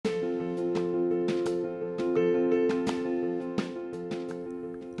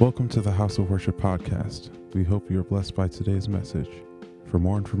Welcome to the House of Worship podcast. We hope you are blessed by today's message. For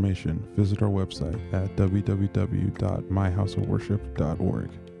more information, visit our website at www.myhouseofworship.org.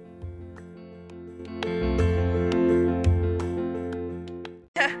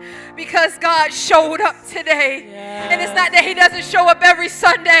 Because God showed up today. And it's not that he doesn't show up every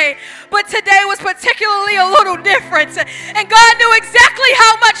Sunday, but today was particularly a little different. And God knew exactly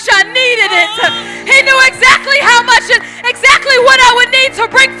how much I needed it. He knew exactly how much, exactly what I would need to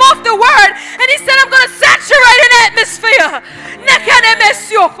bring forth the word. And he said, I'm going to saturate an atmosphere.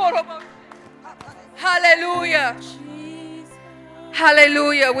 Hallelujah.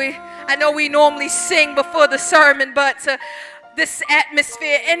 Hallelujah. I know we normally sing before the sermon, but this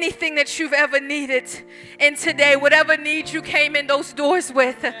atmosphere, anything that you've ever needed in today, whatever need you came in those doors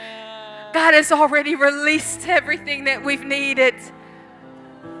with, God has already released everything that we've needed.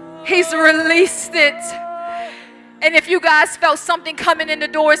 He's released it. And if you guys felt something coming in the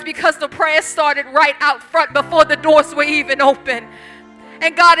doors because the prayer started right out front before the doors were even open.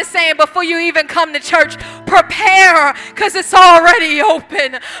 And God is saying, before you even come to church, prepare, because it's already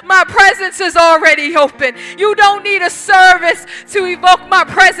open. My presence is already open. You don't need a service to evoke my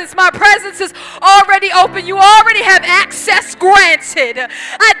presence. My presence is already open. You already have access granted.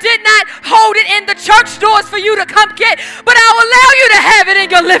 I did not hold it in the church doors for you to come get, but I will allow you to have it in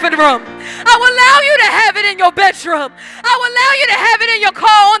your living room. I will allow you to have it in your bedroom. I will allow you to have it in your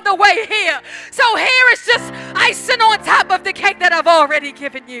car on the way here. So here is just icing on top of the cake that I've already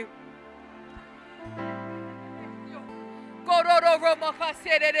given you.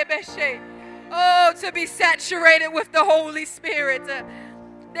 Oh, to be saturated with the Holy Spirit.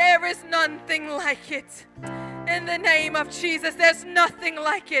 There is nothing like it. In the name of Jesus, there's nothing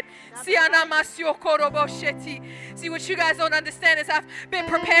like it. See, what you guys don't understand is I've been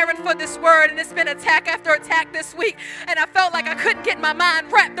preparing for this word, and it's been attack after attack this week, and I felt like I couldn't get my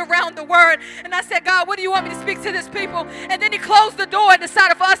mind wrapped around the word. And I said, God, what do you want me to speak to this people? And then he closed the door and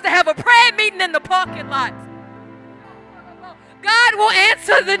decided for us to have a prayer meeting in the parking lot. God will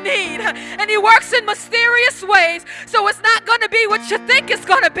answer the need, and he works in mysterious ways. So it's not going to be what you think it's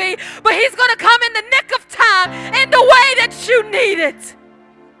going to be, but he's going to come in the nick of time in the way that you need it.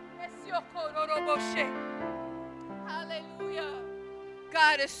 Hallelujah.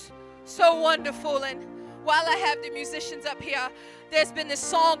 God is so wonderful. And while I have the musicians up here, there's been this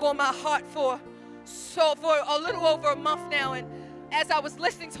song on my heart for a little over a month now, and as I was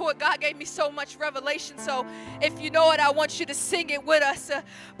listening to it, God gave me so much revelation. So if you know it, I want you to sing it with us.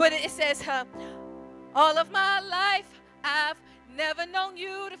 But it says, all of my life, I've never known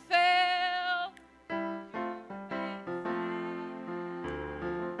you to fail.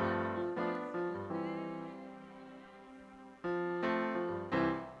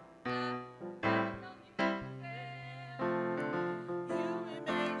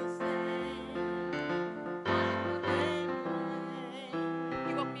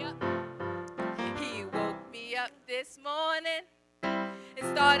 This morning, it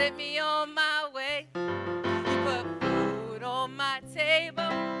started me on my way. He put food on my table.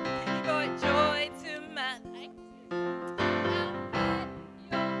 He brought joy to my life. And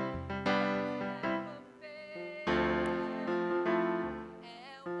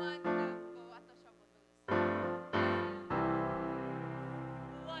wonderful. I thought y'all would know this.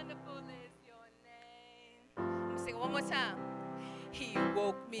 Wonderful is your name. I'm going to sing it one more time. He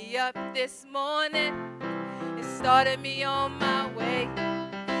woke me up this morning. It started me on my way.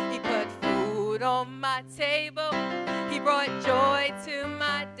 He put food on my table. He brought joy to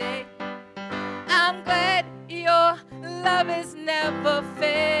my day. I'm glad your love has never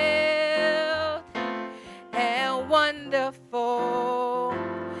failed. And wonderful,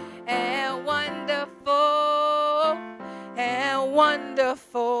 and wonderful, and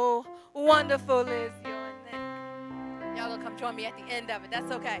wonderful, wonderful is your name. Y'all gonna come join me at the end of it.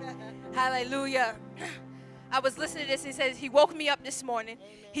 That's okay. Hallelujah. I was listening to this. He says, he woke me up this morning.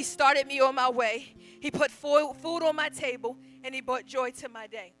 Amen. He started me on my way. He put food on my table, and he brought joy to my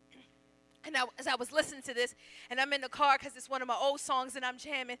day. And as I was listening to this, and I'm in the car because it's one of my old songs, and I'm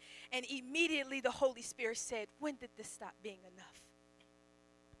jamming, and immediately the Holy Spirit said, when did this stop being enough?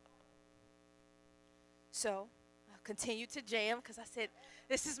 So I continued to jam because I said,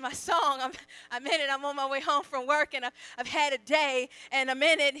 this is my song. I'm in it. I'm on my way home from work, and I've had a day, and I'm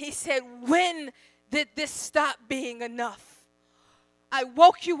in it. He said, when did this stop being enough? I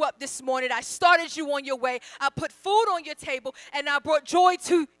woke you up this morning. I started you on your way. I put food on your table, and I brought joy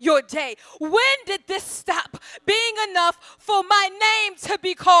to your day. When did this stop being enough for my name to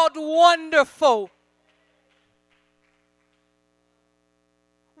be called wonderful?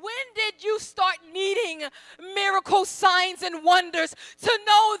 When did you start needing seeing miracles, signs, and wonders, to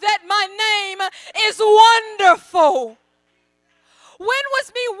know that my name is wonderful. When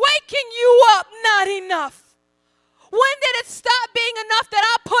was me waking you up not enough? When did it stop being enough that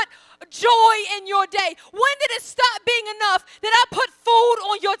I put joy in your day? When did it stop being enough that I put food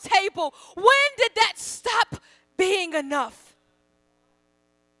on your table? When did that stop being enough?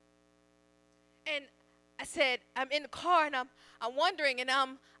 And I said, I'm in the car and I'm wondering and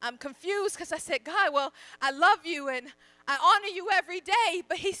I'm confused because I said, God, well, I love you and I honor you every day.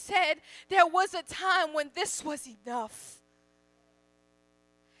 But he said, there was a time when this was enough.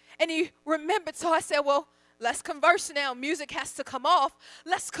 And he remembered, so I said, well, let's converse now. Music has to come off.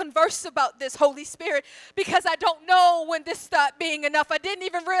 Let's converse about this, Holy Spirit, because I don't know when this stopped being enough. I didn't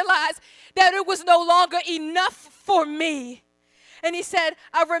even realize that it was no longer enough for me. And he said,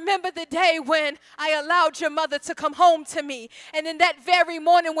 I remember the day when I allowed your mother to come home to me. And in that very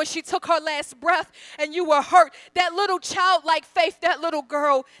morning when she took her last breath and you were hurt, that little childlike faith, that little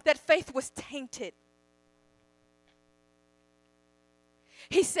girl, that faith was tainted.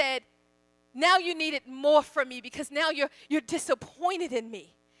 He said, now you need it more from me because now you're disappointed in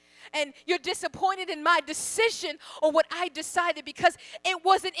me. And you're disappointed in my decision or what I decided because it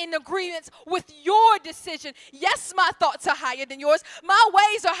wasn't in agreement with your decision. Yes, my thoughts are higher than yours. My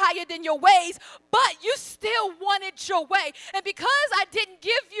ways are higher than your ways, but you still wanted your way. And because I didn't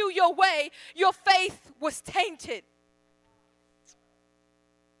give you your way, your faith was tainted.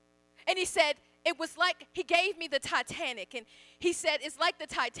 And he said, it was like he gave me the Titanic, and he said it's like the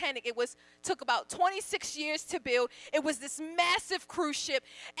Titanic. Took about 26 years to build. It was this massive cruise ship.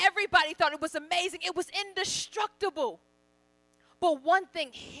 Everybody thought it was amazing. It was indestructible. But one thing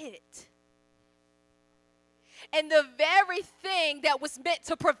hit it. And the very thing that was meant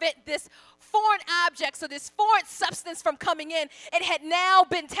to prevent this foreign object, so this foreign substance from coming in, it had now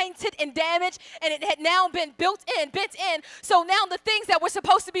been tainted and damaged, and it had now been bent in. So now the things that were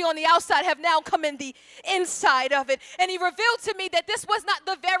supposed to be on the outside have now come in the inside of it. And he revealed to me that this was not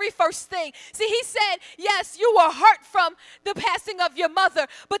the very first thing. See, he said, yes, you were hurt from the passing of your mother,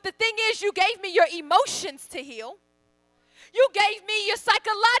 but the thing is, you gave me your emotions to heal. You gave me your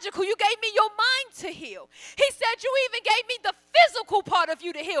psychological. You gave me your mind to heal. He said you even gave me the physical part of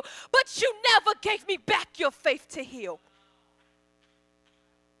you to heal, but you never gave me back your faith to heal.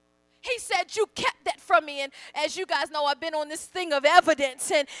 He said you kept that from me, and as you guys know, I've been on this thing of evidence,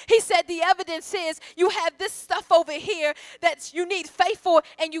 and he said the evidence is you have this stuff over here that you need faith for,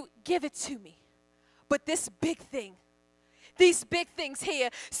 and you give it to me. But this big thing, these big things here,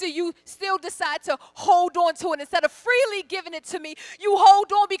 so you still decide to hold on to it. Instead of freely giving it to me, you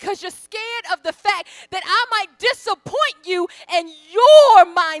hold on because you're scared of the fact that I might disappoint you and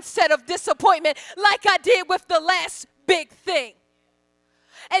your mindset of disappointment like I did with the last big thing.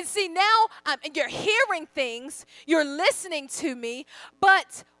 And see, now you're hearing things, you're listening to me,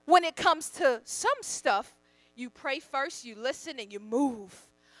 but when it comes to some stuff, you pray first, you listen, and you move.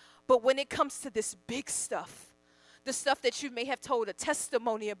 But when it comes to this big stuff, the stuff that you may have told a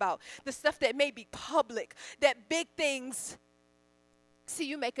testimony about, the stuff that may be public, that big things, see,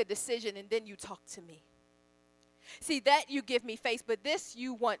 you make a decision and then you talk to me. See, that you give me faith, but this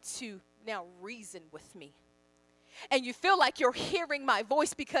you want to now reason with me. And you feel like you're hearing my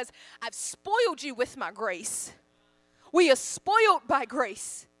voice because I've spoiled you with my grace. We are spoiled by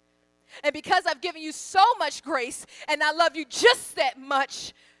grace. And because I've given you so much grace and I love you just that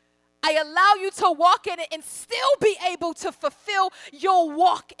much, I allow you to walk in it and still be able to fulfill your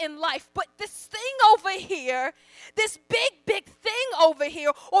walk in life. But this thing over here, this big thing over here,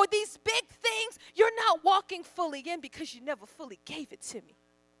 or these big things, you're not walking fully in because you never fully gave it to me.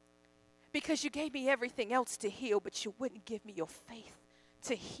 Because you gave me everything else to heal, but you wouldn't give me your faith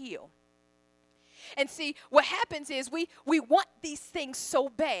to heal. And see, what happens is we want these things so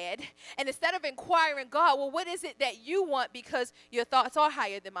bad, and instead of inquiring God, well, what is it that you want? Because your thoughts are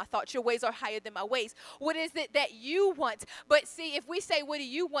higher than my thoughts, your ways are higher than my ways. What is it that you want? But see, if we say, what do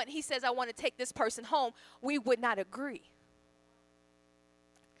you want? He says, I want to take this person home. We would not agree.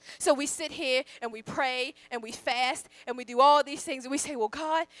 So we sit here and we pray and we fast and we do all these things, and we say, well,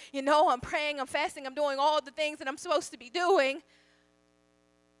 God, you know, I'm praying, I'm fasting, I'm doing all the things that I'm supposed to be doing.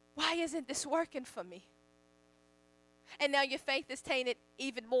 Why isn't this working for me? And now your faith is tainted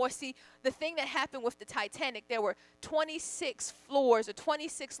even more. See, the thing that happened with the Titanic, there were 26 floors or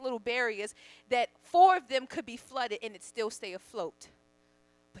 26 little barriers that 4 of them could be flooded and it still stay afloat.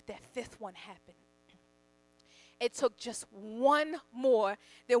 But that 5th one happened. It took just one more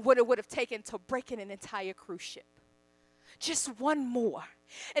than what it would have taken to break in an entire cruise ship. Just one more.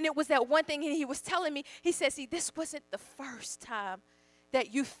 And it was that one thing he was telling me. He said, see, this wasn't the first time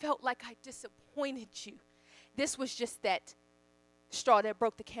that you felt like I disappointed you. This was just that straw that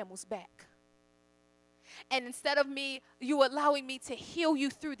broke the camel's back. And instead of you allowing me to heal you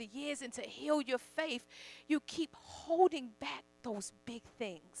through the years and to heal your faith, you keep holding back those big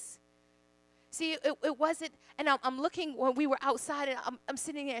things. See, it wasn't, and I'm looking when we were outside, and I'm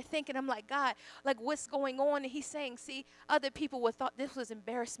sitting there thinking, I'm like, God, like, what's going on? And he's saying, see, other people would thought this was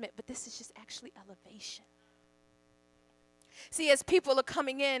embarrassment, but this is just actually elevation. See, as people are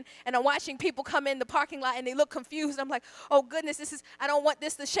coming in, and I'm watching people come in the parking lot, and they look confused. I'm like, oh, goodness, I don't want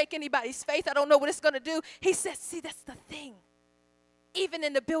this to shake anybody's faith. I don't know what it's going to do. He says, see, that's the thing. Even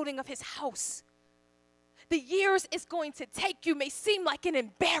in the building of his house, the years it's going to take you may seem like an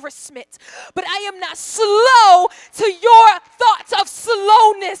embarrassment, but I am not slow to your thoughts of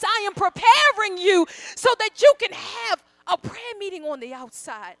slowness. I am preparing you so that you can have a prayer meeting on the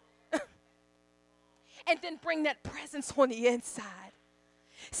outside and then bring that presence on the inside.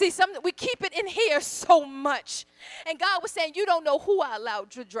 See, we keep it in here so much. And God was saying, you don't know who I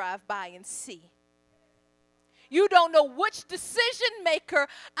allowed to drive by and see. You don't know which decision maker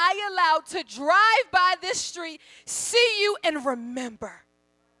I allowed to drive by this street, see you, and remember.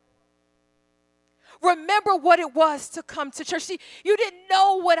 Remember what it was to come to church. See, you didn't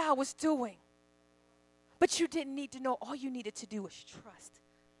know what I was doing, but you didn't need to know. All you needed to do was trust.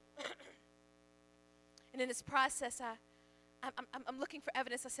 And in this process, I'm looking for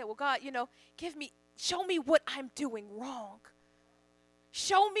evidence. I said, well, God, show me what I'm doing wrong.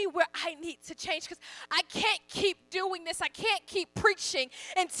 Show me where I need to change, because I can't keep doing this. I can't keep preaching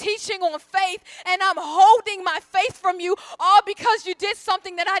and teaching on faith, and I'm holding my faith from you all because you did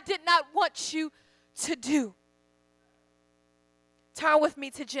something that I did not want you to do. Turn with me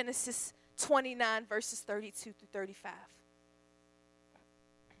to Genesis 29, verses 32 through 35.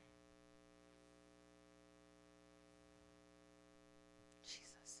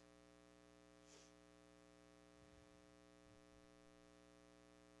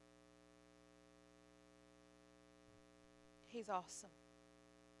 He's awesome.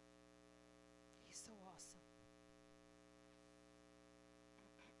 He's so awesome.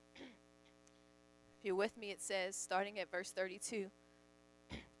 If you're with me, it says, starting at verse 32,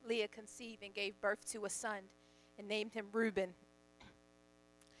 Leah conceived and gave birth to a son and named him Reuben.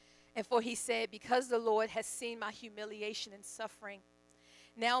 And for he said, because the Lord has seen my humiliation and suffering,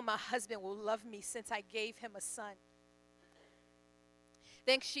 now my husband will love me since I gave him a son.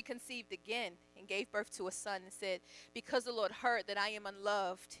 Then she conceived again and gave birth to a son and said, because the Lord heard that I am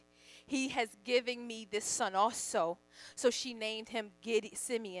unloved, he has given me this son also. So she named him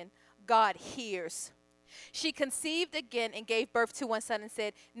Simeon. God hears. She conceived again and gave birth to one son and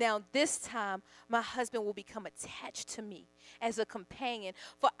said, now this time my husband will become attached to me as a companion,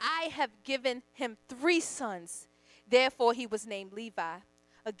 for I have given him 3 sons. Therefore he was named Levi.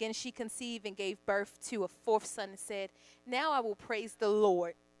 Again she conceived and gave birth to a 4th son and said, now I will praise the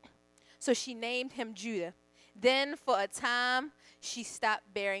Lord. So she named him Judah. Then for a time she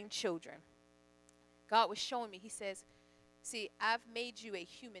stopped bearing children. God was showing me, he says, see, I've made you a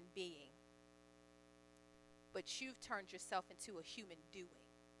human being, but you've turned yourself into a human doing.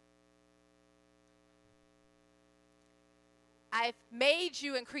 I've made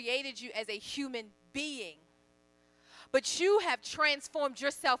you and created you as a human being, but you have transformed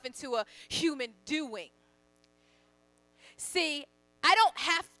yourself into a human doing. See, I don't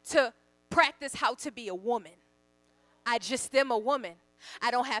have to practice how to be a woman. I just am a woman.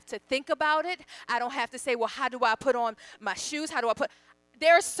 I don't have to think about it. I don't have to say, well, how do I put on my shoes?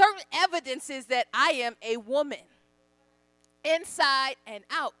 There are certain evidences that I am a woman, inside and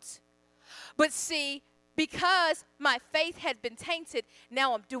out. But see, because my faith had been tainted,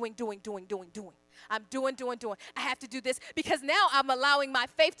 now I'm doing. I'm doing. I have to do this because now I'm allowing my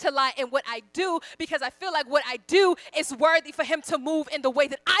faith to lie in what I do, because I feel like what I do is worthy for him to move in the way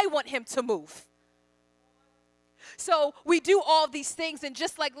that I want him to move. So we do all these things, and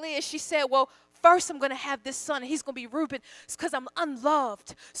just like Leah, she said, well, first I'm going to have this son, and he's going to be Reuben because I'm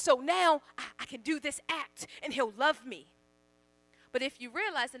unloved. So now I can do this act, and he'll love me. But if you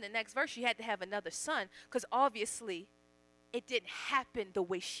realize in the next verse, she had to have another son because obviously it didn't happen the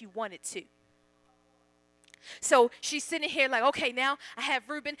way she wanted to. So she's sitting here like, okay, now I have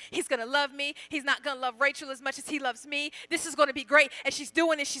Reuben. He's going to love me. He's not going to love Rachel as much as he loves me. This is going to be great. And she's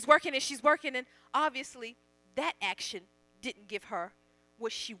doing it. She's working. And obviously that action didn't give her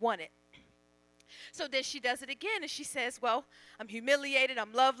what she wanted. So then she does it again, and she says, well, I'm humiliated.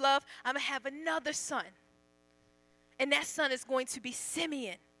 I'm love. I'm going to have another son. And that son is going to be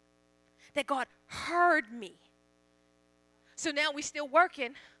Simeon, that God heard me. So now we're still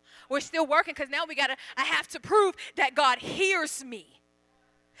working. We're still working because now I have to prove that God hears me.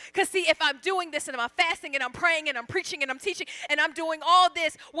 Because see, if I'm doing this and I'm fasting and I'm praying and I'm preaching and I'm teaching and I'm doing all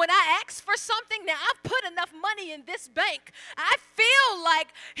this, when I ask for something, now I've put enough money in this bank. I feel like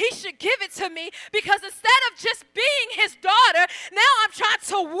he should give it to me, because instead of just being his daughter, now I'm trying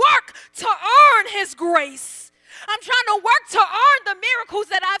to work to earn his grace. I'm trying to work to earn the miracles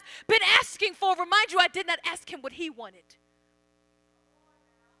that I've been asking for. Remind you, I did not ask him what he wanted.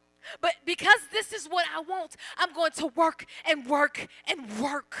 But because this is what I want, I'm going to work and work and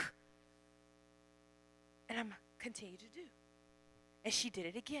work. And I'm continue to do. And she did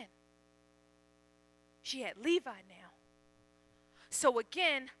it again. She had Levi now. So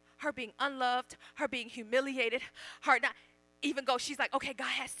again, her being unloved, her being humiliated, her not even go, she's like, okay, God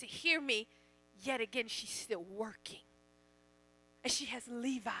has to hear me. Yet again, she's still working. And she has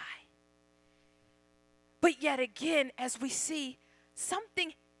Levi. But yet again, as we see,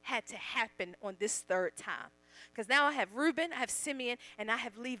 something had to happen on this third time. Because now I have Reuben, I have Simeon, and I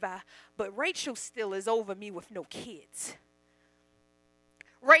have Levi. But Rachel still is over me with no kids.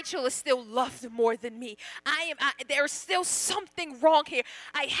 Rachel is still loved more than me. There's still something wrong here.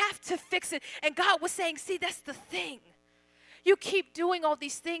 I have to fix it. And God was saying, see, that's the thing. You keep doing all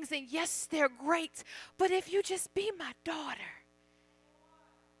these things, and yes, they're great. But if you just be my daughter,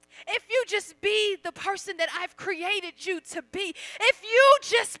 if you just be the person that I've created you to be, if you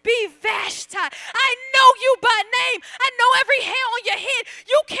just be Vashti, I know you by name. I know every hair on your head.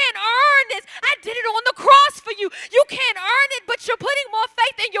 You can't earn this. I did it on the cross for you. You can't earn it, but you're putting more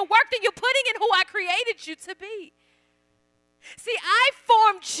faith in your work than you're putting in who I created you to be. See, I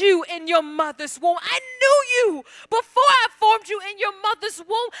formed you in your mother's womb. I knew you before I formed you in your mother's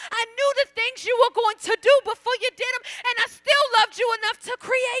womb. I knew the things you were going to do before you did them, and I still loved you enough to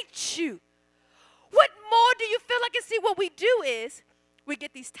create you. What more do you feel like? And see, what we do is we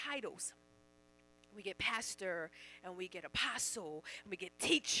get these titles. We get pastor, and we get apostle, and we get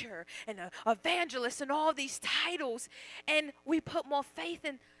teacher, and evangelist, and all these titles, and we put more faith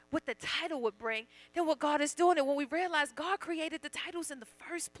in what the title would bring than what God is doing. And when we realize God created the titles in the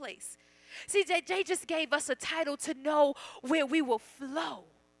first place. See, they just gave us a title to know where we will flow.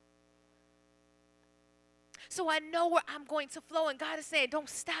 So I know where I'm going to flow. And God is saying, don't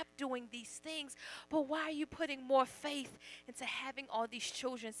stop doing these things. But why are you putting more faith into having all these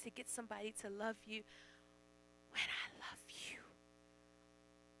children to get somebody to love you when I love you?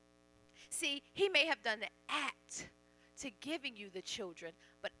 See, he may have done the act to giving you the children,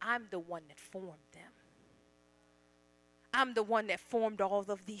 but I'm the one that formed them. I'm the one that formed all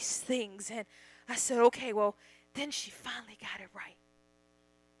of these things. And I said, okay, well, then she finally got it right.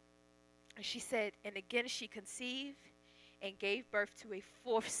 And she said, and again she conceived and gave birth to a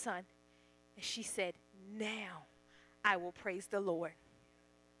fourth son. And she said, now I will praise the Lord.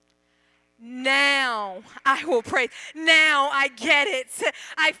 Now I will praise. Now I get it.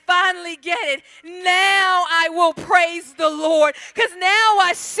 I finally get it. Now I will praise the Lord. Because now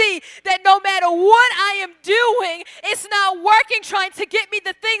I see that no matter what I am doing, it's not working trying to get me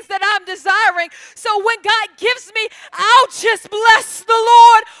the things that I'm desiring. So when God gives me, I'll just bless the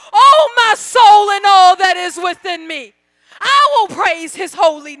Lord, oh my soul and all that is within me. I will praise his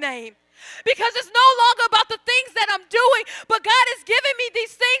holy name. Because it's no longer about the things that I'm doing, but God has given me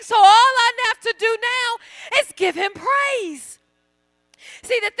these things, so all I have to do now is give him praise.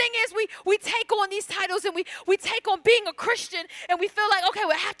 See, the thing is, we take on these titles, and we take on being a Christian, and we feel like, okay,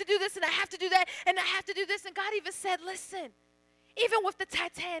 well, I have to do this, and I have to do that, and I have to do this. And God even said, listen, even with the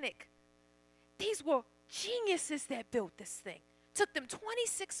Titanic, these were geniuses that built this thing. Took them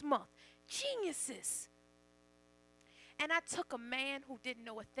 26 months. Geniuses. And I took a man who didn't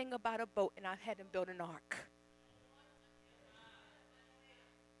know a thing about a boat, and I had him build an ark.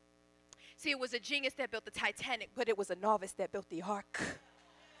 See, it was a genius that built the Titanic, but it was a novice that built the ark.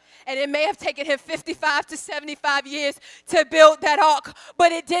 And it may have taken him 55 to 75 years to build that ark,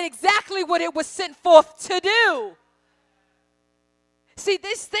 but it did exactly what it was sent forth to do. See,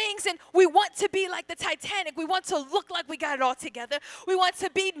 these things, and we want to be like the Titanic. We want to look like we got it all together. We want to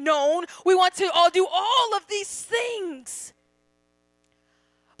be known. We want to all do all of these things.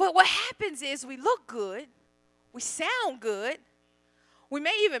 But what happens is we look good. We sound good. We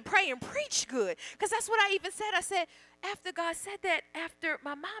may even pray and preach good. Because that's what I even said. I said, after God said that, after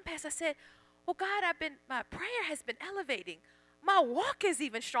my mom passed, I said, well, God, my prayer has been elevating. My walk is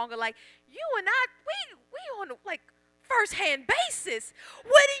even stronger. Like, you and I, we on, like, first-hand basis.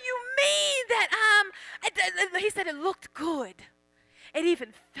 What do you mean that he said it looked good. It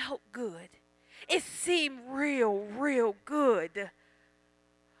even felt good. It seemed real, real good.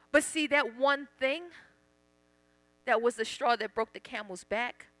 But see, that one thing that was the straw that broke the camel's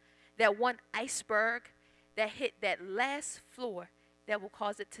back, that one iceberg that hit that last floor that will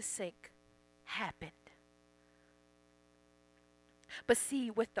cause it to sink happened. But see,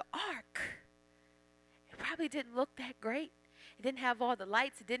 with the ark, it probably didn't look that great. It didn't have all the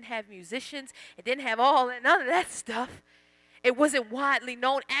lights. It didn't have musicians. It didn't have none of that stuff. It wasn't widely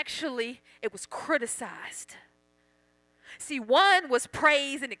known. Actually, it was criticized. See, one was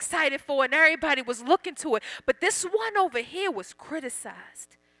praised and excited for, and everybody was looking to it. But this one over here was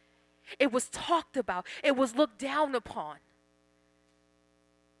criticized. It was talked about. It was looked down upon.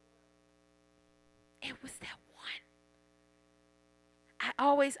 It was that one.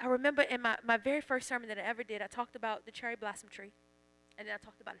 I remember in my very first sermon that I ever did, I talked about the cherry blossom tree. And then I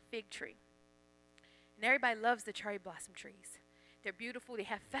talked about a fig tree. And everybody loves the cherry blossom trees. They're beautiful. They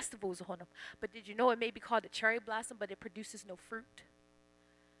have festivals on them. But did you know it may be called the cherry blossom, but it produces no fruit?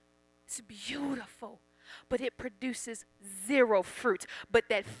 It's beautiful, but it produces zero fruit. But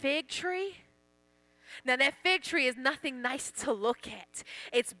that fig tree, now that fig tree is nothing nice to look at.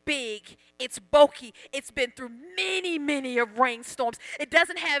 It's big, it's bulky, it's been through many of rainstorms. It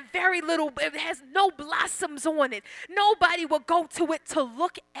doesn't have it has no blossoms on it. Nobody will go to it to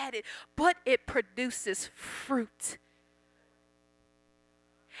look at it, but it produces fruit.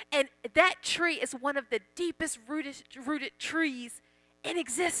 And that tree is one of the deepest rooted trees in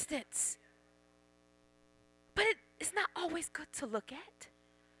existence. But it's not always good to look at.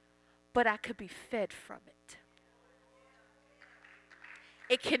 But I could be fed from it.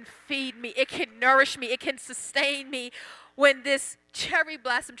 It can feed me. It can nourish me. It can sustain me. When this cherry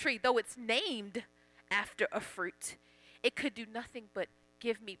blossom tree, though it's named after a fruit, it could do nothing but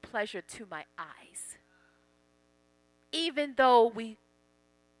give me pleasure to my eyes. Even though we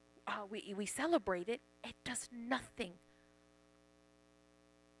celebrate it, it does nothing.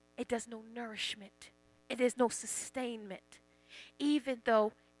 It does no nourishment. It is no sustainment. Even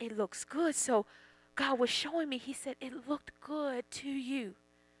though it looks good. So God was showing me, he said, it looked good to you.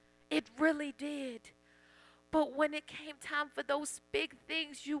 It really did. But when it came time for those big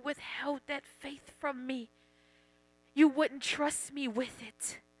things, you withheld that faith from me. You wouldn't trust me with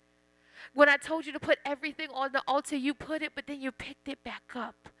it. When I told you to put everything on the altar, you put it, but then you picked it back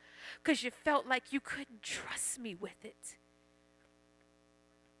up because you felt like you couldn't trust me with it.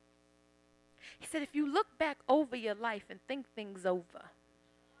 He said, if you look back over your life and think things over,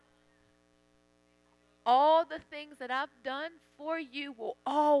 all the things that I've done for you will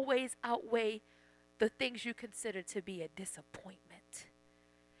always outweigh the things you consider to be a disappointment.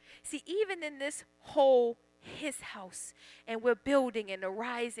 See, even in this whole his house, and we're building and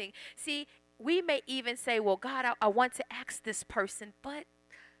arising. See, we may even say, well, God, I want to ask this person, but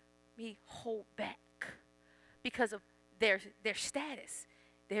we hold back because of their status.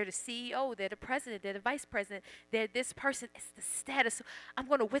 They're the CEO, they're the president, they're the vice president, they're this person. It's the status. So I'm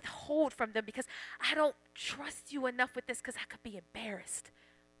going to withhold from them because I don't trust you enough with this because I could be embarrassed.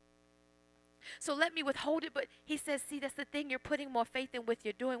 So let me withhold it. But he says, see, that's the thing you're putting more faith in with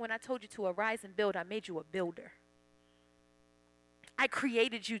you're doing. When I told you to arise and build, I made you a builder. I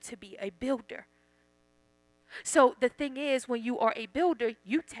created you to be a builder. So the thing is, when you are a builder,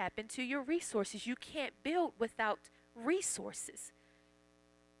 you tap into your resources. You can't build without resources.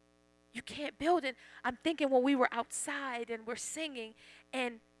 You can't build it. I'm thinking when we were outside and we're singing,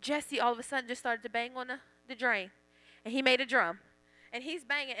 and Jesse all of a sudden just started to bang on the drain. And he made a drum. And he's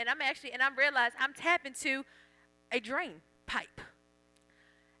banging, and I'm realized I'm tapping to a drain pipe.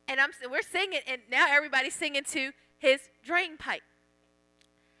 And we're singing, and now everybody's singing to his drain pipe.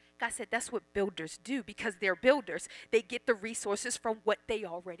 God said that's what builders do because they're builders. They get the resources from what they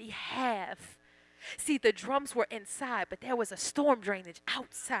already have. See, the drums were inside, but there was a storm drainage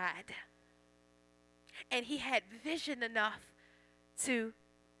outside. And he had vision enough to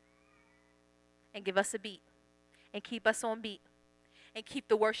give us a beat and keep us on beat and keep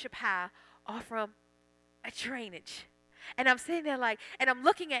the worship high off from a drainage. And I'm sitting there and I'm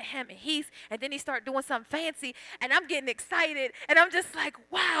looking at him, and then he started doing something fancy, and I'm getting excited, and I'm just like,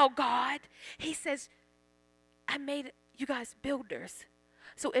 wow, God. He says, I made you guys builders.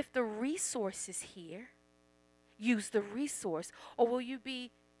 So if the resource is here, use the resource. Or will you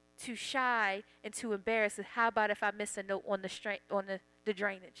be too shy and too embarrassed? How about if I miss a note on the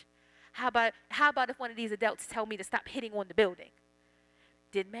drainage? How about if one of these adults tell me to stop hitting on the building?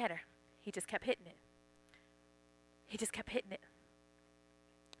 Didn't matter. He just kept hitting it. He just kept hitting it.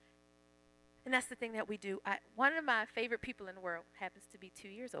 And that's the thing that we do. One of my favorite people in the world happens to be 2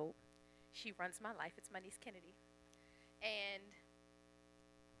 years old. She runs my life. It's my niece Kennedy. And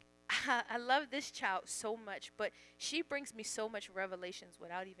I love this child so much, but she brings me so much revelations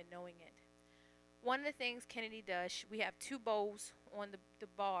without even knowing it. One of the things Kennedy does, we have 2 bowls on the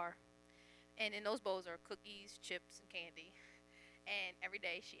bar, and in those bowls are cookies, chips, and candy. And every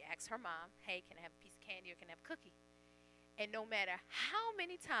day she asks her mom, hey, can I have a piece of candy or can I have a cookie? And no matter how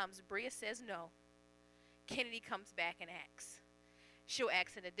many times Bria says no, Kennedy comes back and asks. She'll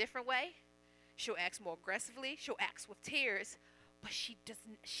ask in a different way. She'll ask more aggressively. She'll ask with tears. But she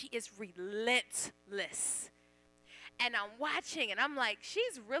is relentless. And I'm watching and I'm like,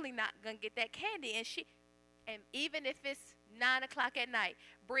 she's really not going to get that candy. And even if it's 9 o'clock at night,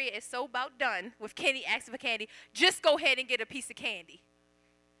 Bria is so about done with Kenny asking for candy, just go ahead and get a piece of candy.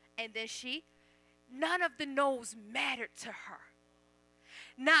 And then none of the no's mattered to her.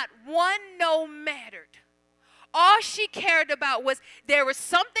 Not one no mattered. All she cared about was there is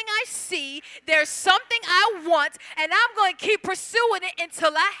something I see, there's something I want, and I'm going to keep pursuing it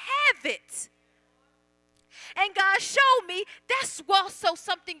until I have it. And God showed me that's also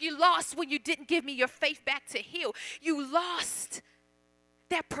something you lost when you didn't give me your faith back to heal. You lost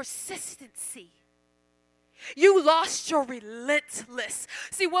that persistency. You lost your relentless.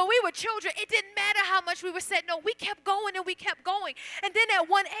 See, when we were children, it didn't matter how much we were said no. We kept going and we kept going. And then at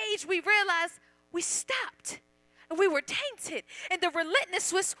one age, we realized we stopped. And we were tainted. And the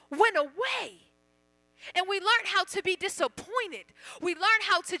relentlessness went away. And we learned how to be disappointed. We learned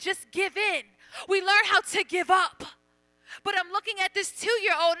how to just give in. We learned how to give up. But I'm looking at this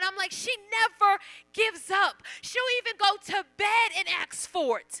 2-year-old and I'm like, she never gives up. She'll even go to bed and ask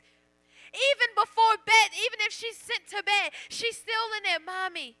for it. Even before bed, even if she's sent to bed, she's still in there,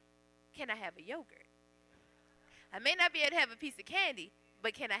 Mommy, can I have a yogurt? I may not be able to have a piece of candy,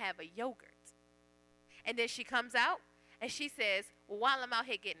 but can I have a yogurt? And then she comes out and she says, well, while I'm out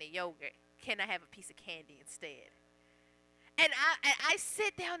here getting a yogurt, can I have a piece of candy instead? And I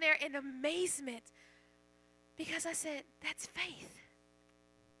sit down there in amazement because I said, that's faith.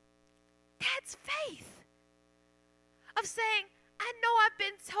 That's faith. Of saying, I know I've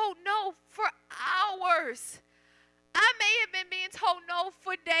been told no for hours. I may have been being told no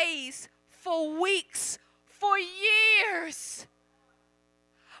for days, for weeks, for years.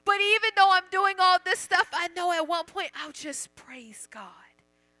 But even though I'm doing all this stuff, I know at one point I'll just praise God.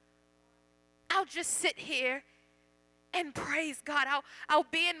 I'll just sit here and praise God. I'll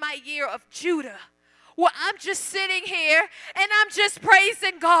be in my year of Judah, where I'm just sitting here and I'm just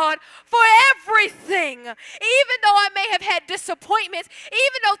praising God for everything. Even though I may have had disappointments,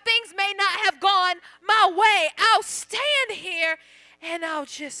 even though things may not have gone my way, I'll stand here and I'll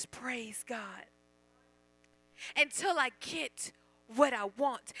just praise God until I get what I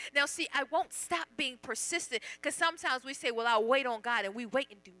want. Now, see, I won't stop being persistent because sometimes we say, well, I'll wait on God, and we wait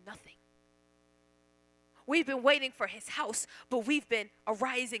and do nothing. We've been waiting for his house, but we've been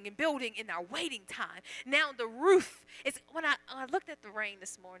arising and building in our waiting time. Now the roof is, when I looked at the rain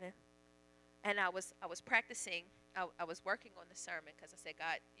this morning, and I was practicing, I was working on the sermon because I said,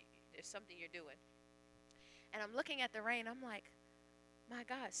 God, there's something you're doing. And I'm looking at the rain, I'm like, my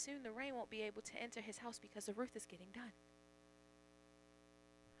God, soon the rain won't be able to enter his house because the roof is getting done.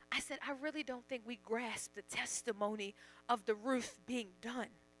 I said, I really don't think we grasp the testimony of the roof being done.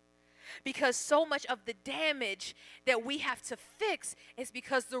 Because so much of the damage that we have to fix is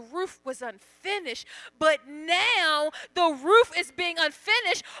because the roof was unfinished. But now the roof is being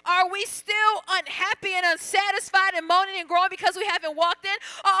unfinished. Are we still unhappy and unsatisfied and moaning and groaning because we haven't walked in?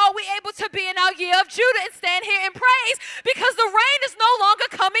 Or are we able to be in our year of Judah and stand here and praise because the rain is no longer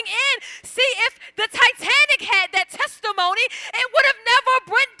coming in? See, if the Titanic had that testimony, it would have never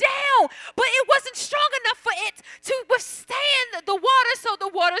burnt down. But it wasn't strong enough for it to withstand the water, so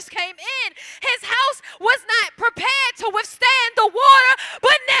the waters came in. His house was not prepared to withstand the water,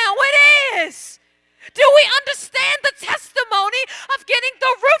 but now it is. Do we understand the testimony of getting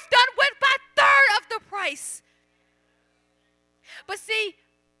the roof done with by third of the price? But see,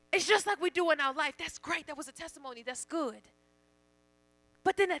 it's just like we do in our life. That's great. That was a testimony. That's good.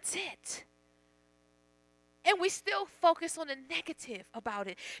 But then that's it. And we still focus on the negative about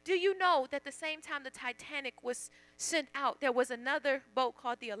it. Do you know that the same time the Titanic was sent out, there was another boat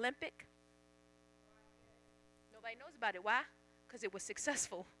called the Olympic? Nobody knows about it. Why? Because it was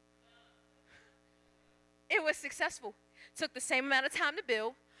successful. It was successful. Took the same amount of time to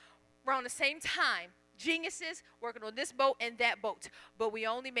build, around the same time. Geniuses working on this boat and that boat. But we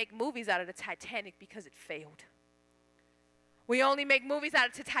only make movies out of the Titanic because it failed. We only make movies out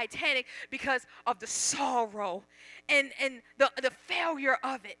of the Titanic because of the sorrow and the failure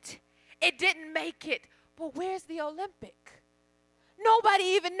of it. It didn't make it. But where's the Olympic? Nobody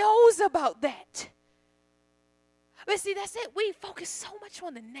even knows about that. But see, that's it. We focus so much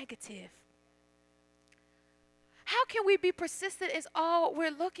on the negative. How can we be persistent if all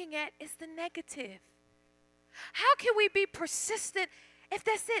we're looking at is the negative? How can we be persistent if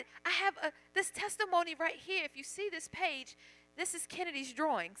that's it? I have this testimony right here. If you see this page, this is Kennedy's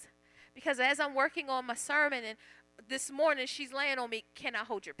drawings. Because as I'm working on my sermon, and this morning she's laying on me, can I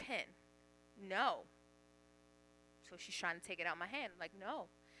hold your pen? No. So she's trying to take it out of my hand. I'm like, no.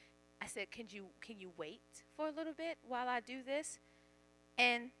 I said, can you wait for a little bit while I do this?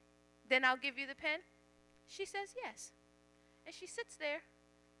 And then I'll give you the pen? She says yes. And she sits there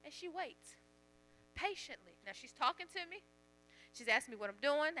and she waits patiently. Now she's talking to me. She's asking me what I'm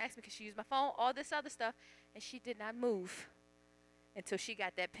doing, asked me can she use my phone, all this other stuff. And she did not move until she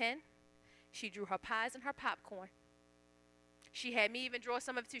got that pen. She drew her pies and her popcorn. She had me even draw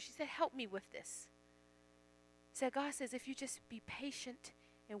some of it too. She said, help me with this. Said, God says, if you just be patient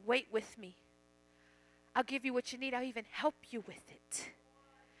and wait with me, I'll give you what you need. I'll even help you with it.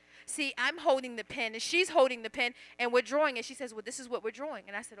 See, I'm holding the pen and she's holding the pen and we're drawing it. She says, well, this is what we're drawing.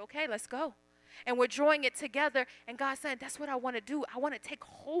 And I said, okay, let's go. And we're drawing it together. And God said, that's what I want to do. I want to take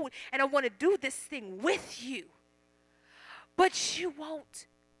hold and I want to do this thing with you. But you won't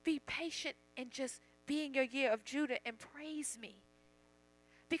be patient and just be in your year of Judah and praise me.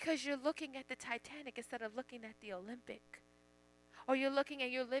 Because you're looking at the Titanic instead of looking at the Olympic. Or you're looking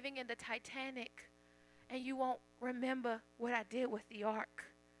and you're living in the Titanic and you won't remember what I did with the ark.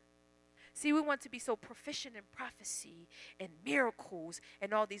 See, we want to be so proficient in prophecy and miracles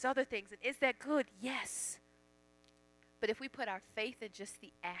and all these other things. And is that good? Yes. But if we put our faith in just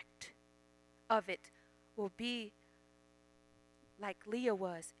the act of it, we'll be like Leah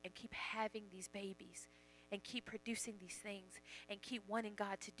was and keep having these babies and keep producing these things and keep wanting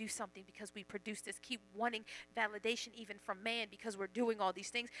God to do something because we produce this, keep wanting validation even from man because we're doing all these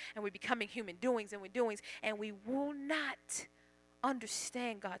things and we're becoming human doings and we will not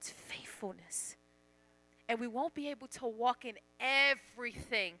understand God's faithfulness. And we won't be able to walk in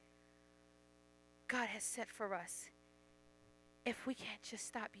everything God has set for us if we can't just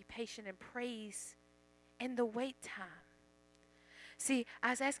stop, be patient, and praise in the wait time. See, I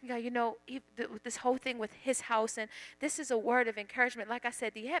was asking God, this whole thing with his house, and this is a word of encouragement. Like I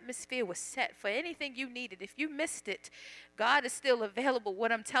said, the atmosphere was set for anything you needed. If you missed it, God is still available.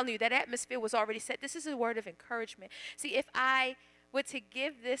 What I'm telling you, that atmosphere was already set. This is a word of encouragement. See, if I were to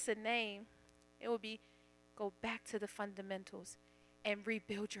give this a name, it would be go back to the fundamentals and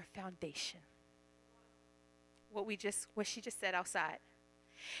rebuild your foundation. What she just said outside.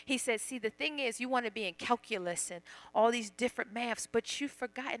 He said, see, the thing is, you want to be in calculus and all these different maths, but you've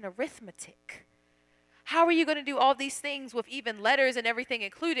forgotten arithmetic. How are you going to do all these things with even letters and everything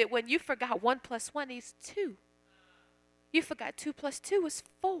included when you forgot 1 + 1 is 2? You forgot 2 + 2 is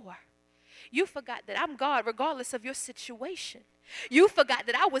 4. You forgot that I'm God regardless of your situation. You forgot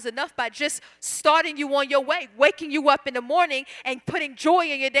that I was enough by just starting you on your way, waking you up in the morning and putting joy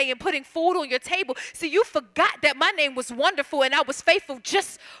in your day and putting food on your table. See, you forgot that my name was wonderful and I was faithful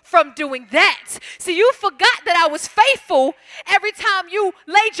just from doing that. See, you forgot that I was faithful every time you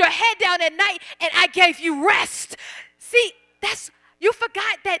laid your head down at night and I gave you rest. See, you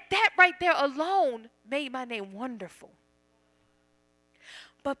forgot that right there alone made my name wonderful.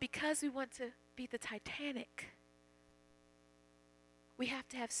 But because we want to be the Titanic, we have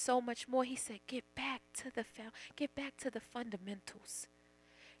to have so much more. He said, get back to the fundamentals.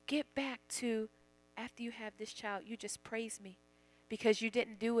 Get back to, after you have this child, you just praise me because you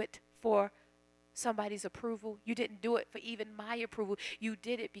didn't do it for somebody's approval. You didn't do it for even my approval. You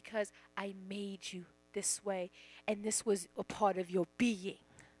did it because I made you this way, and this was a part of your being.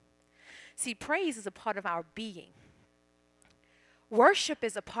 See, praise is a part of our being. Worship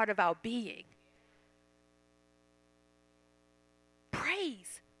is a part of our being.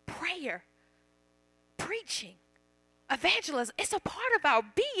 Praise, prayer, preaching, evangelism, it's a part of our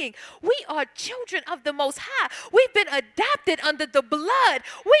being. We are children of the Most High. We've been adopted under the blood.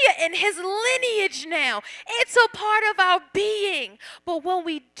 We are in his lineage now. It's a part of our being. But when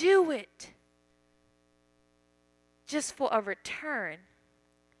we do it just for a return,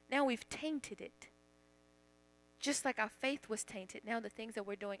 now we've tainted it. Just like our faith was tainted, now the things that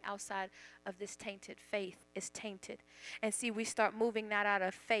we're doing outside of this tainted faith is tainted. And see, we start moving not out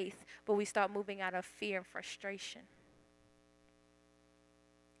of faith, but we start moving out of fear and frustration.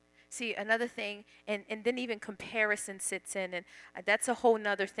 See, another thing, and then even comparison sits in, and that's a whole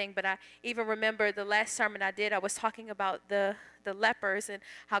nother thing, but I even remember the last sermon I did, I was talking about the lepers and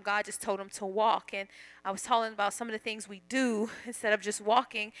how God just told them to walk, and I was talking about some of the things we do instead of just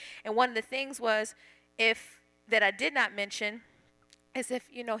walking, and one of the things was, that I did not mention, is if,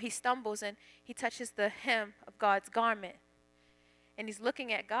 he stumbles and he touches the hem of God's garment. And he's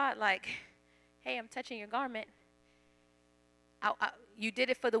looking at God like, hey, I'm touching your garment. You did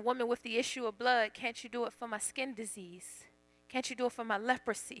it for the woman with the issue of blood. Can't you do it for my skin disease? Can't you do it for my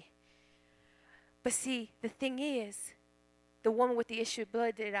leprosy? But see, the thing is, The woman with the issue of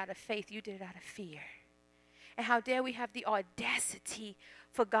blood did it out of faith. You did it out of fear. And how dare we have the audacity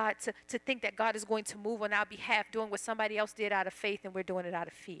for God to think that God is going to move on our behalf, doing what somebody else did out of faith, and we're doing it out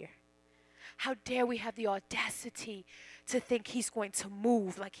of fear. How dare we have the audacity to think he's going to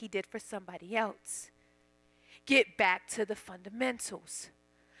move like he did for somebody else. Get back to the fundamentals.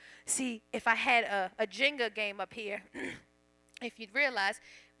 See, if I had a Jenga game up here, if you'd realize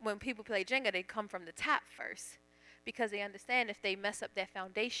when people play Jenga, they come from the top first because they understand if they mess up their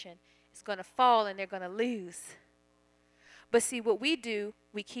foundation, it's going to fall and they're going to lose. But see, what we do,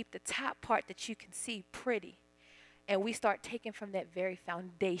 we keep the top part that you can see pretty, and we start taking from that very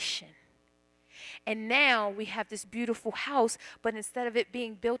foundation. And now we have this beautiful house, but instead of it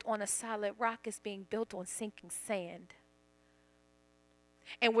being built on a solid rock, it's being built on sinking sand.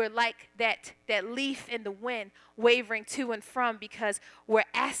 And we're like that leaf in the wind, wavering to and from because we're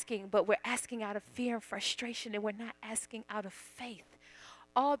asking, but we're asking out of fear and frustration, and we're not asking out of faith.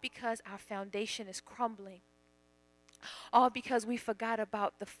 All because our foundation is crumbling. All because we forgot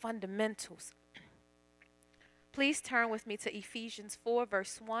about the fundamentals. Please turn with me to Ephesians 4,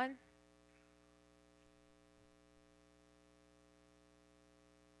 verse 1.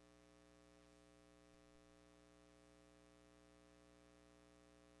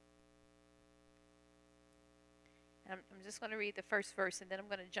 I'm just going to read the first verse, and then I'm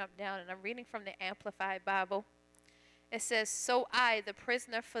going to jump down, and I'm reading from the Amplified Bible. It says, "So I, the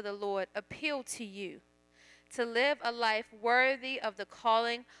prisoner for the Lord, appeal to you to live a life worthy of the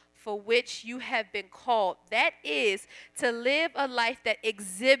calling for which you have been called. That is, to live a life that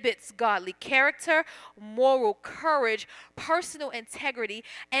exhibits godly character, moral courage, personal integrity,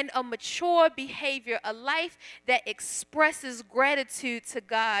 and a mature behavior, a life that expresses gratitude to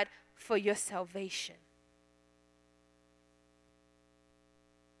God for your salvation."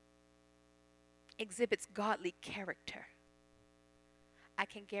 Exhibits godly character. I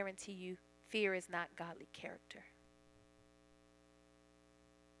can guarantee you, fear is not godly character.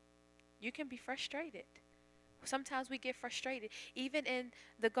 You can be frustrated. Sometimes we get frustrated. Even in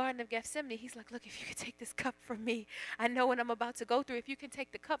the Garden of Gethsemane, he's like, look, if you could take this cup from me, I know what I'm about to go through. If you can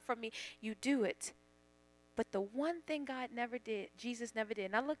take the cup from me, you do it. But the one thing God never did, Jesus never did,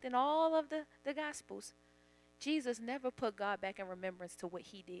 and I looked in all of the Gospels, Jesus never put God back in remembrance to what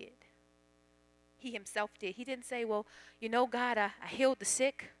he did. He himself did. He didn't say, well, you know, God, I healed the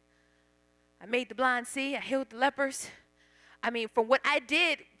sick. I made the blind see. I healed the lepers. I mean, from what I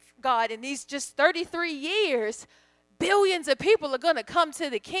did, God, in these just 33 years, billions of people are going to come to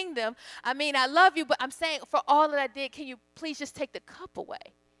the kingdom. I mean, I love you, but I'm saying for all that I did, can you please just take the cup away?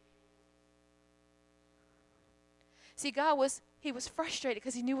 See, he was frustrated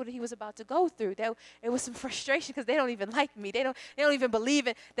because he knew what he was about to go through. It was some frustration because they don't even like me. They don't even believe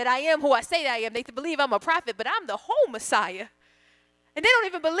that I am who I say that I am. They believe I'm a prophet, but I'm the whole Messiah. And they don't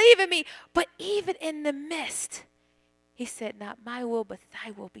even believe in me. But even in the midst, he said, not my will, but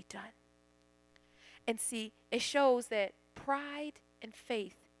thy will be done. And see, it shows that pride and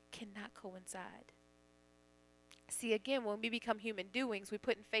faith cannot coincide. See, again, when we become human doings, we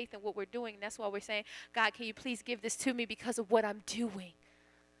put in faith in what we're doing. And that's why we're saying, God, can you please give this to me because of what I'm doing?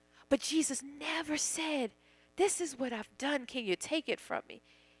 But Jesus never said, this is what I've done. Can you take it from me?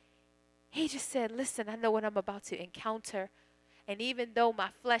 He just said, listen, I know what I'm about to encounter. And even though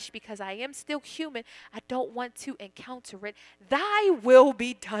my flesh, because I am still human, I don't want to encounter it. Thy will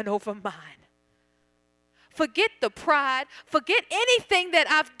be done over mine. Forget the pride. Forget anything that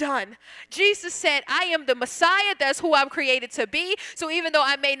I've done. Jesus said, I am the Messiah. That's who I'm created to be. So even though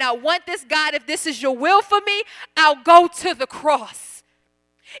I may not want this, God, if this is your will for me, I'll go to the cross.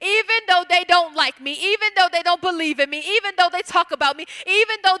 Even though they don't like me, even though they don't believe in me, even though they talk about me,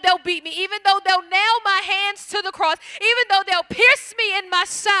 even though they'll beat me, even though they'll nail my hands to the cross, even though they'll pierce me in my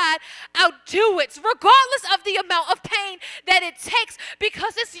side, I'll do it regardless of the amount of pain that it takes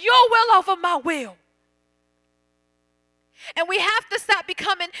because it's your will over my will. And we have to stop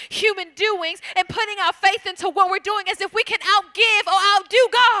becoming human doings and putting our faith into what we're doing as if we can outgive or outdo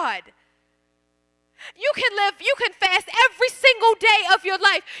God. You can fast every single day of your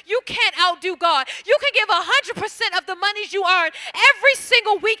life. You can't outdo God. You can give 100% of the monies you earn every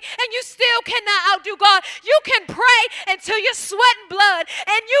single week, and you still cannot outdo God. You can pray until you're sweating blood,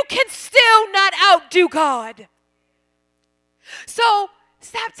 and you can still not outdo God. So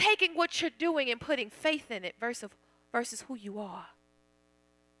stop taking what you're doing and putting faith in it versus who you are.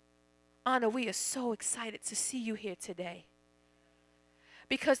 Anna, we are so excited to see you here today.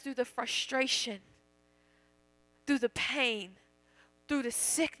 Because through the frustration, through the pain, through the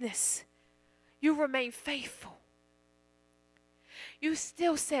sickness, you remain faithful. You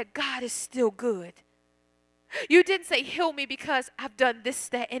still said, God is still good. You didn't say, heal me because I've done this,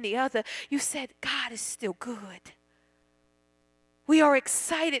 that, and the other. You said, God is still good. We are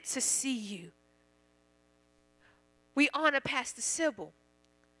excited to see you. We honor Pastor Sybil.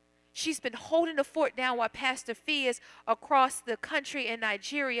 She's been holding the fort down while Pastor Fee is across the country in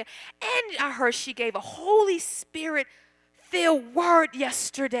Nigeria. And I heard she gave a Holy Spirit-filled word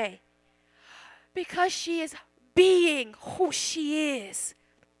yesterday. Because she is being who she is.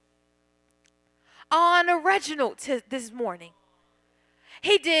 On Reginald this morning.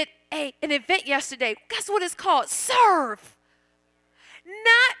 He did an event yesterday. Guess what it's called? Serve.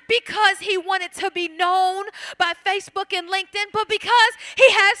 Not because he wanted to be known by Facebook and LinkedIn, but because he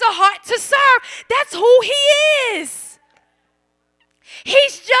has a heart to serve. That's who he is.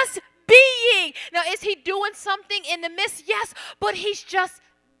 He's just being. Now, is he doing something in the midst? Yes, but he's just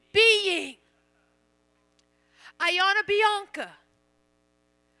being. Ayana Bianca.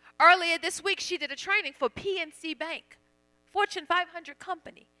 Earlier this week, she did a training for PNC Bank, Fortune 500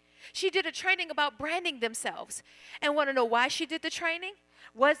 company. She did a training about branding themselves. And want to know why she did the training?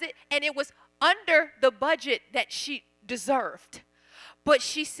 And it was under the budget that she deserved. But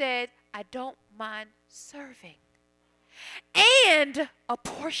she said, I don't mind serving. And a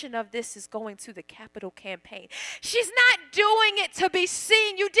portion of this is going to the capital campaign. She's not doing it to be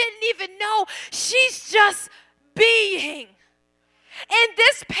seen. You didn't even know. She's just being. In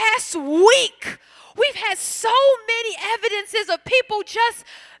this past week, we've had so many evidences of people just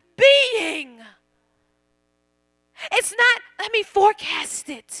being. It's not, let me forecast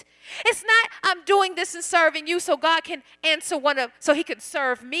it. It's not, I'm doing this and serving you so God can answer so he can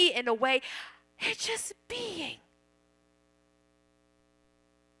serve me in a way. It's just being.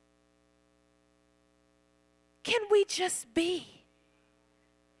 Can we just be?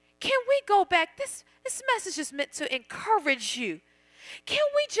 Can we go back? This message is meant to encourage you. Can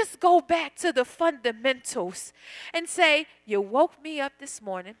we just go back to the fundamentals and say, you woke me up this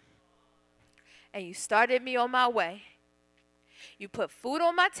morning and you started me on my way. You put food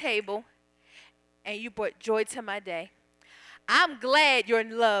on my table and you brought joy to my day. I'm glad your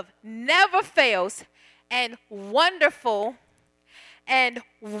love never fails, and wonderful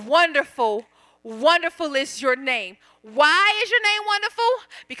is your name. Why is your name wonderful?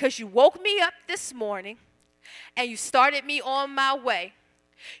 Because you woke me up this morning and you started me on my way.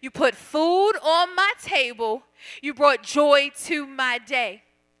 You put food on my table. You brought joy to my day.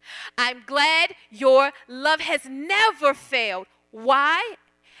 I'm glad your love has never failed. Why?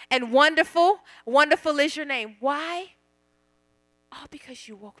 And wonderful is your name. Why? All because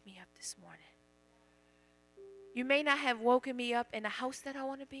you woke me up this morning. You may not have woken me up in the house that I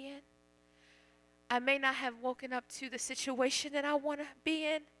want to be in. I may not have woken up to the situation that I want to be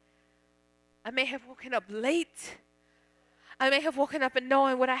in. I may have woken up late. I may have woken up and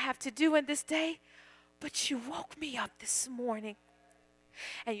knowing what I have to do in this day. But you woke me up this morning.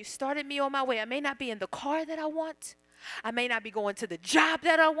 And you started me on my way. I may not be in the car that I want. I may not be going to the job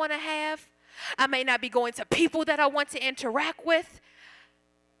that I want to have. I may not be going to people that I want to interact with.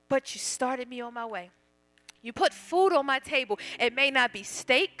 But you started me on my way. You put food on my table. It may not be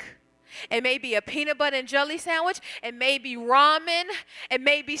steak. It may be a peanut butter and jelly sandwich. It may be ramen. It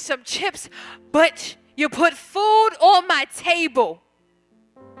may be some chips. But you put food on my table.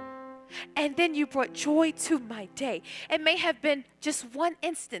 And then you brought joy to my day. It may have been just one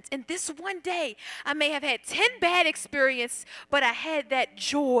instance. In this one day, I may have had 10 bad experiences, but I had that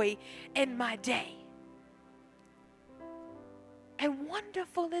joy in my day. And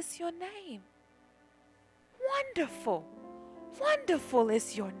wonderful is your name. Wonderful. Wonderful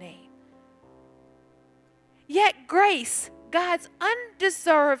is your name. Yet grace, God's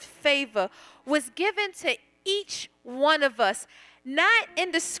undeserved favor, was given to each one of us, not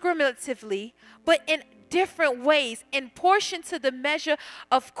indiscriminatively, but in different ways, in portion to the measure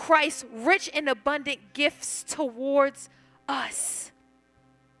of Christ's rich and abundant gifts towards us.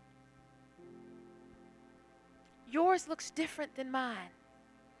 Yours looks different than mine.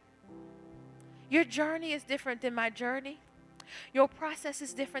 Your journey is different than my journey. Your process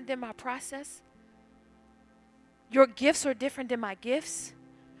is different than my process. Your gifts are different than my gifts.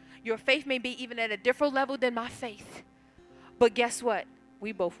 Your faith may be even at a different level than my faith. But guess what?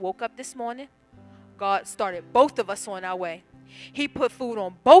 We both woke up this morning. God started both of us on our way. He put food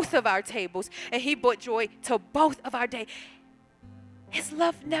on both of our tables, and he brought joy to both of our day. His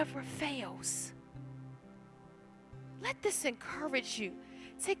love never fails. Let this encourage you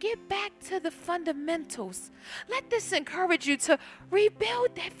to get back to the fundamentals. Let this encourage you to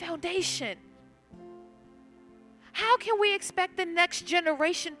rebuild that foundation. How can we expect the next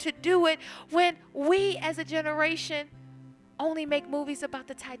generation to do it when we as a generation only make movies about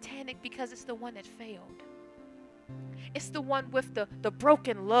the Titanic because it's the one that failed? It's the one with the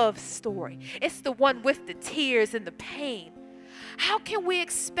broken love story. It's the one with the tears and the pain. How can we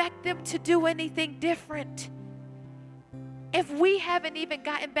expect them to do anything different if we haven't even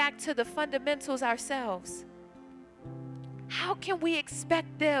gotten back to the fundamentals ourselves? How can we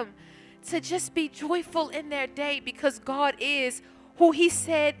expect them to just be joyful in their day because God is who He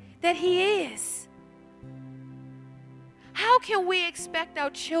said that He is? How can we expect our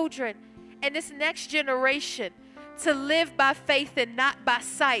children and this next generation to live by faith and not by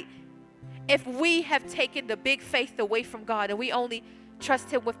sight if we have taken the big faith away from God and we only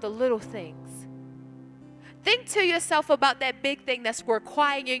trust Him with the little things? Think to yourself about that big thing that's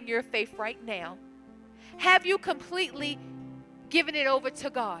requiring your faith right now. Have you completely given it over to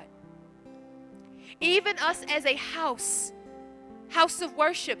God? Even us as a house of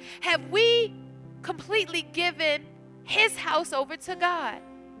worship, have we completely given His house over to God?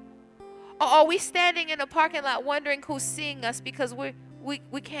 Or are we standing in a parking lot wondering who's seeing us because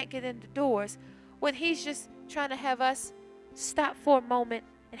we can't get in the doors, when He's just trying to have us stop for a moment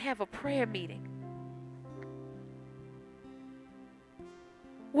and have a prayer meeting?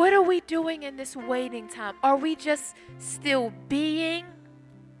 What are we doing in this waiting time? Are we just still being?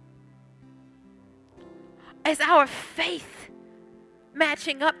 Is our faith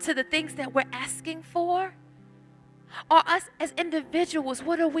matching up to the things that we're asking for? Or us as individuals,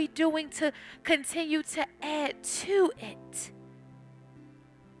 what are we doing to continue to add to it?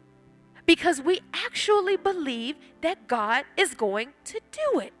 Because we actually believe that God is going to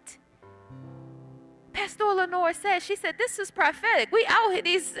do it. Pastor Lenore said, she said, this is prophetic. We out here.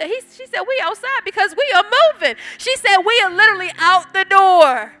 She said, we outside because we are moving. She said, we are literally out the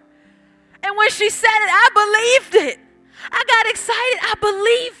door. And when she said it, I believed it. I got excited. I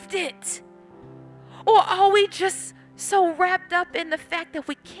believed it. Or are we just so wrapped up in the fact that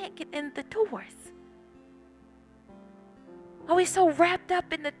we can't get in the doors? Are we so wrapped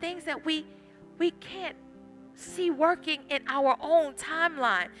up in the things that we can't see working in our own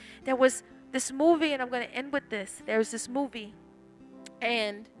timeline? There was this movie, and I'm going to end with this. There was this movie,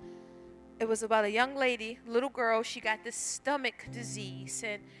 and it was about a young lady, little girl. She got this stomach disease,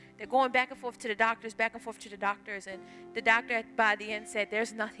 and they're going back and forth to the doctors, and the doctor by the end said,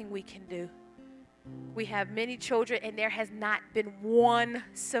 there's nothing we can do. We have many children, and there has not been one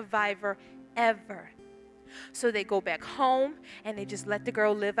survivor ever. So they go back home, and they just let the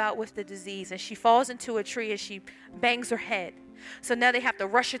girl live out with the disease, and she falls into a tree, and she bangs her head. So now they have to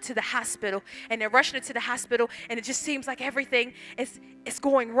rush her to the hospital, and they're rushing her to the hospital, and it just seems like everything is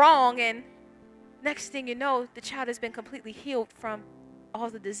going wrong, and next thing you know, the child has been completely healed from all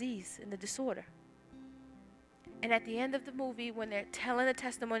the disease and the disorder. And at the end of the movie, when they're telling the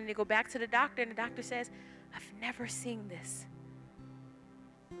testimony, they go back to the doctor, and the doctor says, I've never seen this.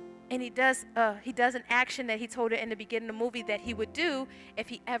 And he does an action that he told her in the beginning of the movie that he would do if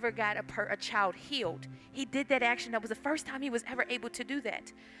he ever got a child healed. He did that action. That was the first time he was ever able to do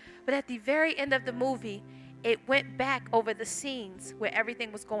that. But at the very end of the movie, it went back over the scenes where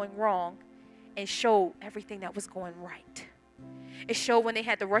everything was going wrong and showed everything that was going right. It showed when they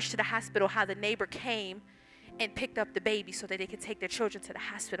had to rush to the hospital how the neighbor came and picked up the baby so that they could take their children to the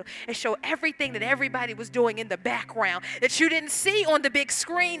hospital. It showed everything that everybody was doing in the background that you didn't see on the big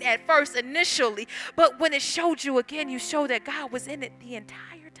screen at first initially, but when it showed you again, you showed that God was in it the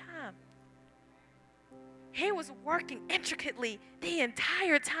entire time. He was working intricately the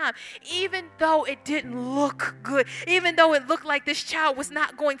entire time, even though it didn't look good, even though it looked like this child was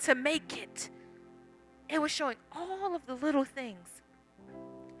not going to make it. It was showing all of the little things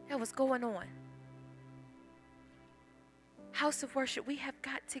that was going on. House of worship, we have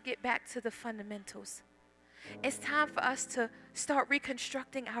got to get back to the fundamentals. It's time for us to start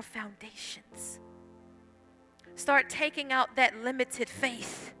reconstructing our foundations. Start taking out that limited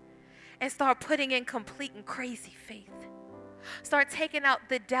faith and start putting in complete and crazy faith. Start taking out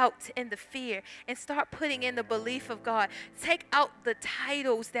the doubt and the fear and start putting in the belief of God. Take out the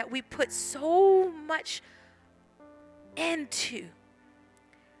titles that we put so much into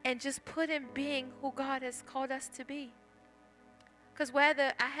and just put in being who God has called us to be. Because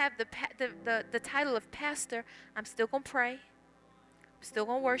whether I have the title of pastor, I'm still going to pray. I'm still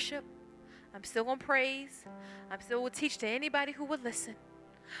going to worship. I'm still going to praise. I'm still going to teach to anybody who would listen.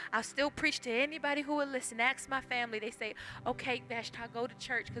 I'll still preach to anybody who would listen. Ask my family. They say, okay, Vashti, I'll go to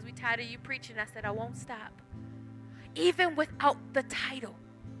church because we tired of you preaching. I said, I won't stop. Even without the title,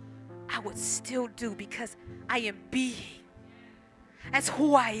 I would still do because I am being. That's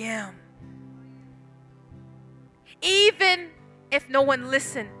who I am. Even if no one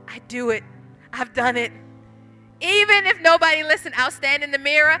listened, I do it. I've done it. Even if nobody listen, I'll stand in the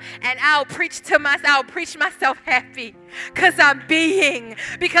mirror and I'll preach myself happy because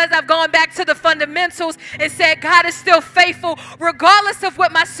because I've gone back to the fundamentals and said God is still faithful regardless of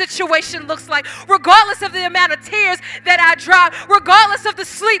what my situation looks like, regardless of the amount of tears that I drop, regardless of the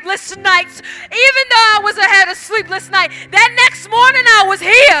sleepless nights. Even though I had a sleepless night, that next morning I was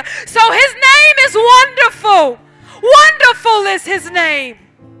here. So his name is wonderful. Wonderful is his name.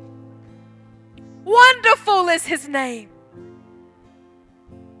 Wonderful is his name.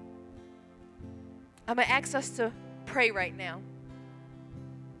 I'm going to ask us to pray right now.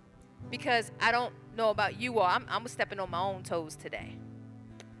 Because I don't know about you all. I'm stepping on my own toes today.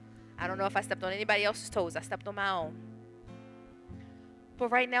 I don't know if I stepped on anybody else's toes. I stepped on my own. But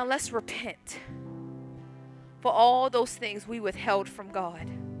right now, let's repent for all those things we withheld from God.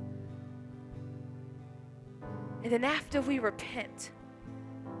 And then after we repent,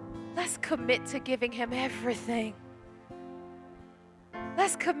 let's commit to giving him everything.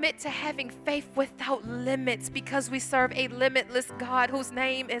 Let's commit to having faith without limits because we serve a limitless God whose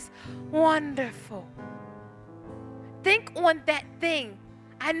name is wonderful. Think on that thing.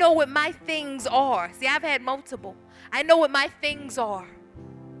 I know what my things are. See, I've had multiple. I know what my things are.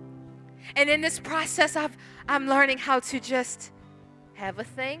 And in this process, I'm learning how to just have a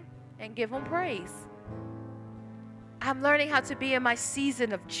thing and give him praise. I'm learning how to be in my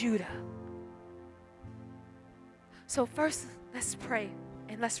season of Judah. So first, let's pray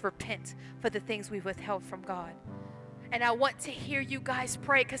and let's repent for the things we've withheld from God. And I want to hear you guys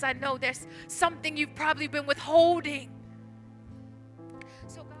pray because I know there's something you've probably been withholding.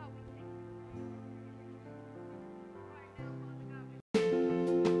 So God,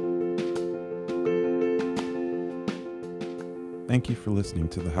 Thank you for listening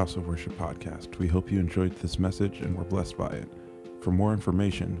to the House of Worship podcast. We hope you enjoyed this message and were blessed by it. For more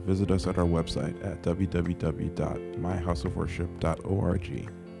information, visit us at our website at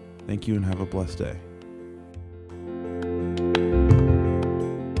www.myhouseofworship.org. Thank you and have a blessed day.